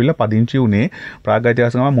මුලින්ම ඇවිල්ලා පදිංචි වුණේ ප්‍රාග්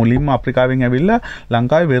ඓතිහාසිකව මුලින්ම අප්‍රිකාවෙන් ඇවිල්ලා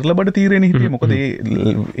ලංකාවේ වෙරළබඩ තීරේනේ හිටියේ. මොකද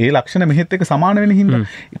ඒ ලක්ෂණ මෙහෙත් එක්ක සමාන වෙන හින්දා.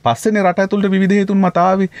 පස්සේනේ රට ඇතුළට විවිධ හේතුන් මත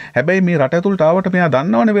ආවේ. හැබැයි මේ රට ඇතුළට ආවට මෙයා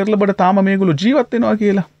දන්නවනේ වෙරළබඩ තාම මේගොල්ලෝ ජීවත් වෙනවා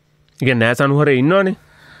කියලා. ඒ කියන්නේ නෑස අනුහරේ ඉන්නවනේ.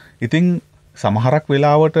 ඉතින් සමහරක්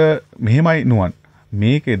වෙලාවට මෙහෙමයි නුවන්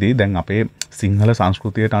මේකෙදී දැන් අපේ සිංහල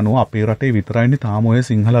සංස්කෘතියට අනුව අපේ රටේ විතරයිනේ තාම ඔය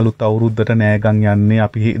සිංහල අලුත් අවුරුද්දට නෑගන් යන්නේ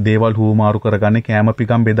අපි දේවල් හුවමාරු කරගන්නේ කෑම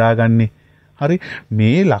පිකම් බෙදාගන්නේ. හරි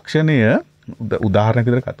මේ ලක්ෂණය උදාහරණයක්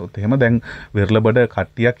විදිහට ගත්තොත් එහෙම දැන් වෙරළබඩ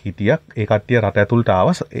කට්ටියක් හිටියක් ඒ කට්ටිය රට ඇතුළට ආව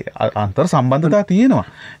අන්තර් සම්බන්ධතා තියෙනවා.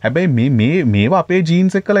 හැබැයි මේවා අපේ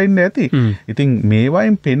ජීන්ස් එක්කලා ඉන්නේ ඇති. ඉතින්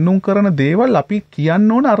මේවායින් පෙන්눔 කරන දේවල් අපි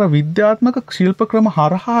කියන්න ඕන අර විද්‍යාත්මක ශිල්ප ක්‍රම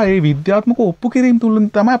හරහා ඒ විද්‍යාත්මක ඔප්පු කිරීම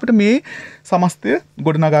තුලින් තමයි අපිට මේ සමස්තය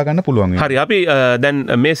ගොඩනගා ගන්න පුළුවන් වෙන්නේ. හරි අපි දැන්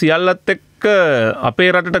මේ සියල්ලත් එක්ක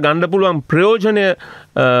අපේ රටට ගන්න පුළුවන් ප්‍රයෝජනය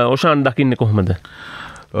ඔෂාන් දකින්නේ කොහොමද?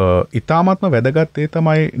 ඊ타මාත්ම වැදගත් ඒ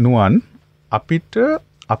තමයි නුවන් අපිට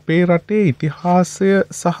අපේ රටේ ඉතිහාසය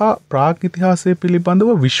සහ ප්‍රාග් ඉතිහාසය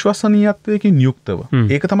පිළිබඳව විශ්වසනීයත්වයකින් යුක්තව.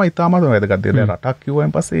 ඒක තමයි ඉතාමත් වැදගත් දේ. දැන් රටක්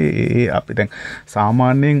කිව්වයින් පස්සේ අපි දැන්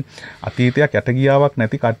සාමාන්‍යයෙන් අතීතයක් යට ගියාවක්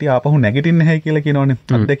නැති කට්ටිය ආපහු නැගිටින්නේ නැහැ කියලා කියනවනේ.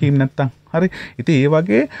 අත්දැකීම් නැත්තම්. හරි. ඉතින් ඒ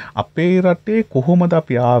වගේ අපේ රටේ කොහොමද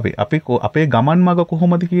අපි ආවේ? අපේ ගමන් මඟ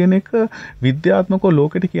කොහොමද කියන එක විද්‍යාත්මකව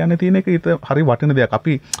ලෝකෙට කියන්න තියෙන එක හරි වටින දෙයක්.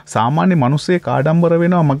 අපි සාමාන්‍ය මිනිස්සේ ආඩම්බර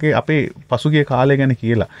වෙනවා මගේ අපේ පසුගිය කාලය ගැන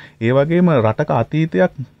කියලා. ඒ වගේම රටක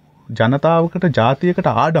අතීතයක් ජනතාවකට ජාතියකට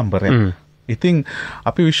ආඩම්බරයක්. ඉතින්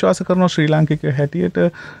අපි විශ්වාස කරනවා ශ්‍රී ලාංකිකයෝ හැටියට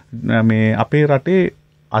මේ අපේ රටේ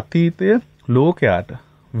අතීතය ලෝකයාට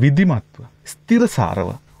විධිමත්ව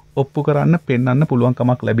ස්ථිරසාරව ඔප්පු කරන්න පෙන්වන්න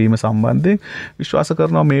පුළුවන්කමක් ලැබීම සම්බන්ධයෙන් විශ්වාස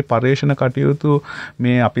කරනවා මේ පර්යේෂණ කටයුතු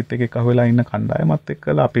මේ අපිත් එක්ක එකහුවෙලා ඉන්න කණ්ඩායමත්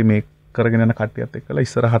එක්කලා අපි මේ කරගෙන යන කට්ටියත් එක්කලා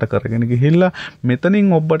ඉස්සරහට කරගෙන ගිහිල්ලා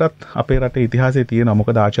මෙතනින් ඔබටත් අපේ රටේ ඉතිහාසයේ තියෙනවා.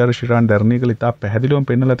 මොකද ආචාර්ය ශ්‍රීරාන් දර්ණීකල ඉතා පැහැදිලිවම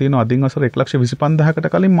පෙන්නලා තියෙනවා අදින් වසර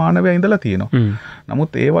 1,25,000කට කලින් මානවයා ඉඳලා තියෙනවා.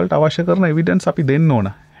 නමුත් ඒ වලට අවශ්‍ය කරන එවිඩන්ස් අපි දෙන්න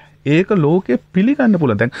ඕන. ඒක ලෝකෙ පිළිගන්න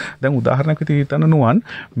පුළුවන්. දැන් උදාහරණයක් විදිහට හිතන්න නුවන්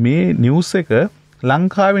මේ නිවුස් එක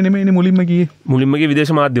ලංකාවේ නෙමෙයිනේ මුලින්ම ගියේ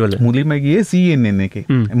විදේශ මාධ්‍යවල මුලින්ම ගියේ CNN එකේ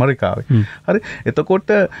ඇමරිකාවේ. හරි.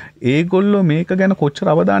 එතකොට ඒගොල්ලෝ මේක ගැන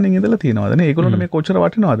කොච්චර අවධානයෙන් ඉඳලා තියෙනවද නේ? ඒගොල්ලන්ට මේක කොච්චර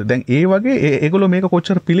වටිනවද? දැන් ඒ වගේ ඒගොල්ලෝ මේක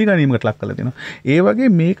කොච්චර පිළිගැනීමකට ලක් කරලා තියෙනවා. ඒ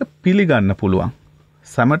වගේ මේක පිළිගන්න පුළුවන්.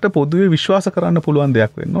 සමට පොදුවේ විශ්වාස කරන්න පුළුවන්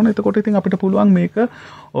දෙයක් වෙන්න ඕන. එතකොට ඉතින් අපිට පුළුවන් මේක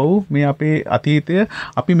ඔව් මේ අපේ අතීතය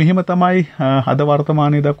අපි මෙහෙම තමයි අද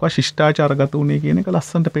වර්තමානයේ දක්වා ශිෂ්ටාචාරගත උනේ කියන එක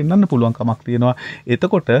ලස්සනට පෙන්වන්න පුළුවන් කමක් තියෙනවා.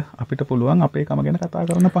 එතකොට අපිට පුළුවන් අපේ කම ගැන කතා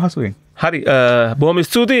කරන්න පහසුවෙන්. හරි. බොහොම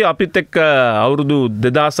ස්තුතියි. අපිත් එක්ක අවුරුදු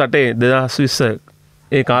 2008 2020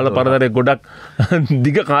 ඒ කාල පරතරය ගොඩක්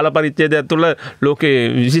දිග කාල පරිච්ඡේදයක් තුළ ලෝකේ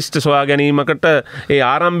විශිෂ්ට සොයා ගැනීමකට ඒ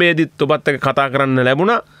ආරම්භයේදීත් ඔබත් එක්ක කතා කරන්න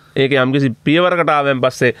ලැබුණා. ඒක යම්කිසි පියවරකට ආවෙන්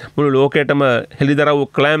පස්සේ මුළු ලෝකෙටම හෙළිදරව්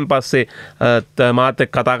කළාන් පස්සේ මාත්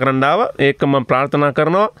එක්ක කතා කරන්න ආවා. ඒක මම ප්‍රාර්ථනා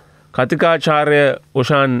කරනවා කතිකාචාර්ය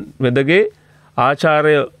ඔෂාන් වෙදගේ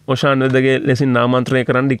ආචාර්ය ඔෂාන් වෙදගේ ලෙසින් ආමන්ත්‍රණය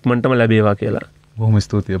කරන්න ඉක්මනටම ලැබේවා කියලා. බොහොම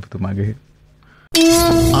ස්තුතියි ඔබතුමාගේ.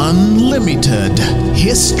 Unlimited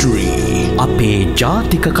History. අපේ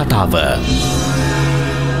ජාතික කතාව